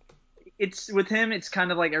it's with him. It's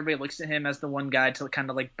kind of like everybody looks at him as the one guy to kind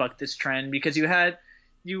of like buck this trend, because you had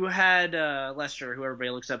Lester, who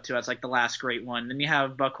everybody looks up to as like the last great one. Then you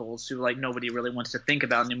have Buchholz, who like nobody really wants to think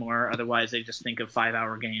about anymore. Otherwise, they just think of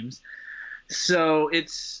 5-hour games. So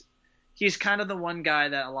he's kind of the one guy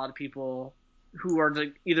that a lot of people who are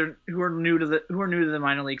new to the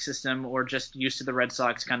minor league system or just used to the Red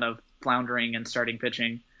Sox kind of floundering and starting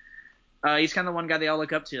pitching. He's kind of the one guy they all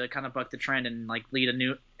look up to kind of buck the trend and like be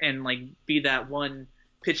that one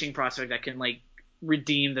pitching prospect that can like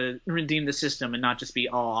redeem the system and not just be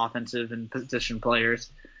all offensive and position players.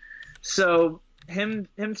 So him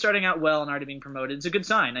starting out well and already being promoted is a good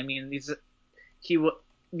sign. I mean,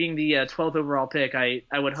 being the 12th overall pick, I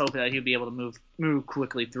would hope that he'd be able to move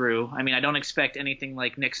quickly through. I mean, I don't expect anything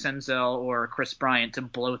like Nick Senzel or Chris Bryant to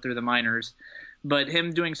blow through the minors, but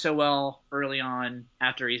him doing so well early on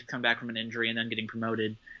after he's come back from an injury and then getting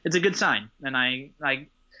promoted, it's a good sign. And I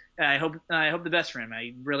hope the best for him.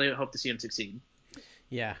 I really hope to see him succeed.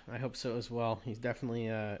 Yeah, I hope so as well. He's definitely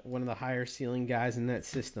one of the higher ceiling guys in that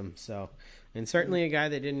system. So, and certainly a guy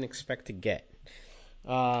they didn't expect to get.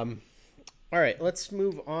 All right, let's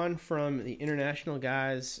move on from the international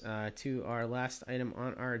guys to our last item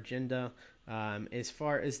on our agenda. As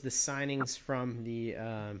far as the signings from the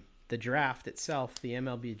draft itself, the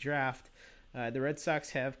MLB draft, the Red Sox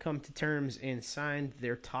have come to terms and signed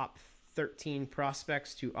their top 13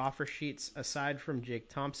 prospects to offer sheets, aside from Jake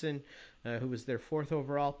Thompson, who was their 4th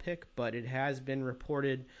overall pick. But it has been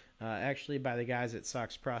reported, actually by the guys at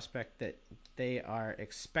Sox Prospect, that they are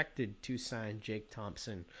expected to sign Jake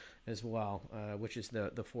Thompson as well, which is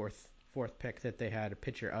the fourth pick that they had, a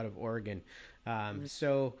pitcher out of Oregon.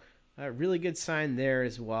 So a really good sign there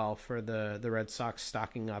as well for the Red Sox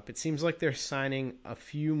stocking up. It seems like they're signing a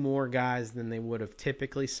few more guys than they would have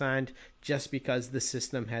typically signed, just because the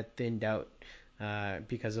system had thinned out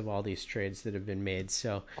because of all these trades that have been made.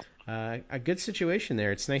 So a good situation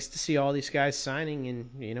there. It's nice to see all these guys signing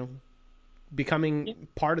and, becoming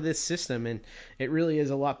part of this system, and it really is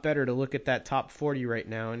a lot better to look at that top 40 right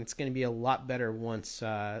now, and it's going to be a lot better once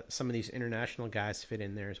some of these international guys fit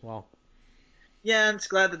in there as well. Yeah, and it's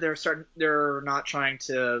glad that they're not trying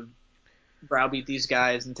to browbeat these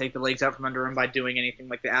guys and take the legs out from under them by doing anything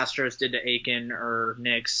like the Astros did to Aiken or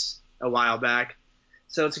Knicks a while back.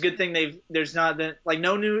 So it's a good thing there's not been like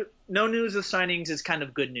no news of signings is kind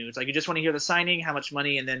of good news. Like, you just want to hear the signing, how much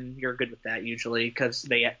money, and then you're good with that usually, because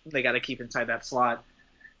they got to keep inside that slot.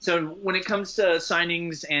 So when it comes to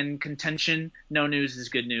signings and contention, no news is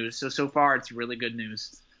good news. So far it's really good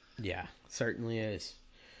news. Yeah, certainly is.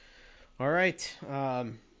 All right,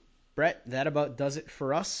 Brett, that about does it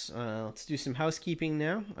for us. Let's do some housekeeping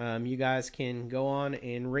now. You guys can go on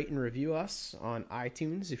and rate and review us on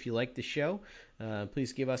iTunes if you like the show.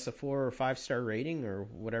 Please give us a 4 or 5 star rating or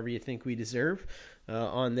whatever you think we deserve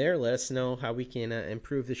on there. Let us know how we can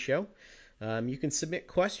improve the show. You can submit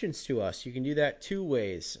questions to us. You can do that 2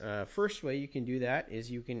 ways. First way you can do that is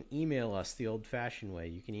you can email us the old-fashioned way.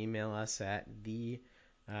 You can email us at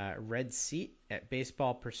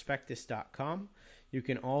redseat@baseballprospectus.com. You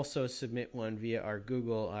can also submit one via our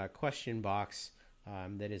Google question box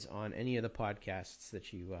that is on any of the podcasts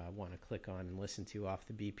that you want to click on and listen to off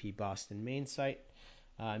the BP Boston main site.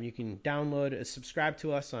 You can download and subscribe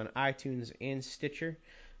to us on iTunes and Stitcher.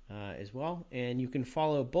 as well. And you can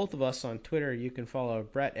follow both of us on Twitter. You can follow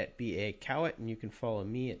Brett at BACowit, and you can follow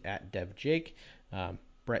me at DevJake.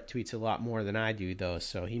 Brett tweets a lot more than I do, though,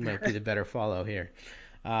 so he might be the better follow here.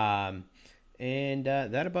 And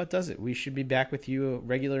that about does it. We should be back with you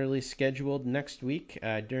regularly scheduled next week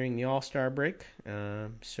during the All-Star break.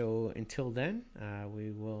 So until then,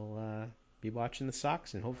 we will be watching the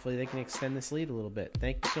Sox, and hopefully they can extend this lead a little bit.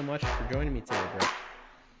 Thank you so much for joining me today, Brett.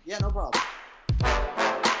 Yeah, no problem.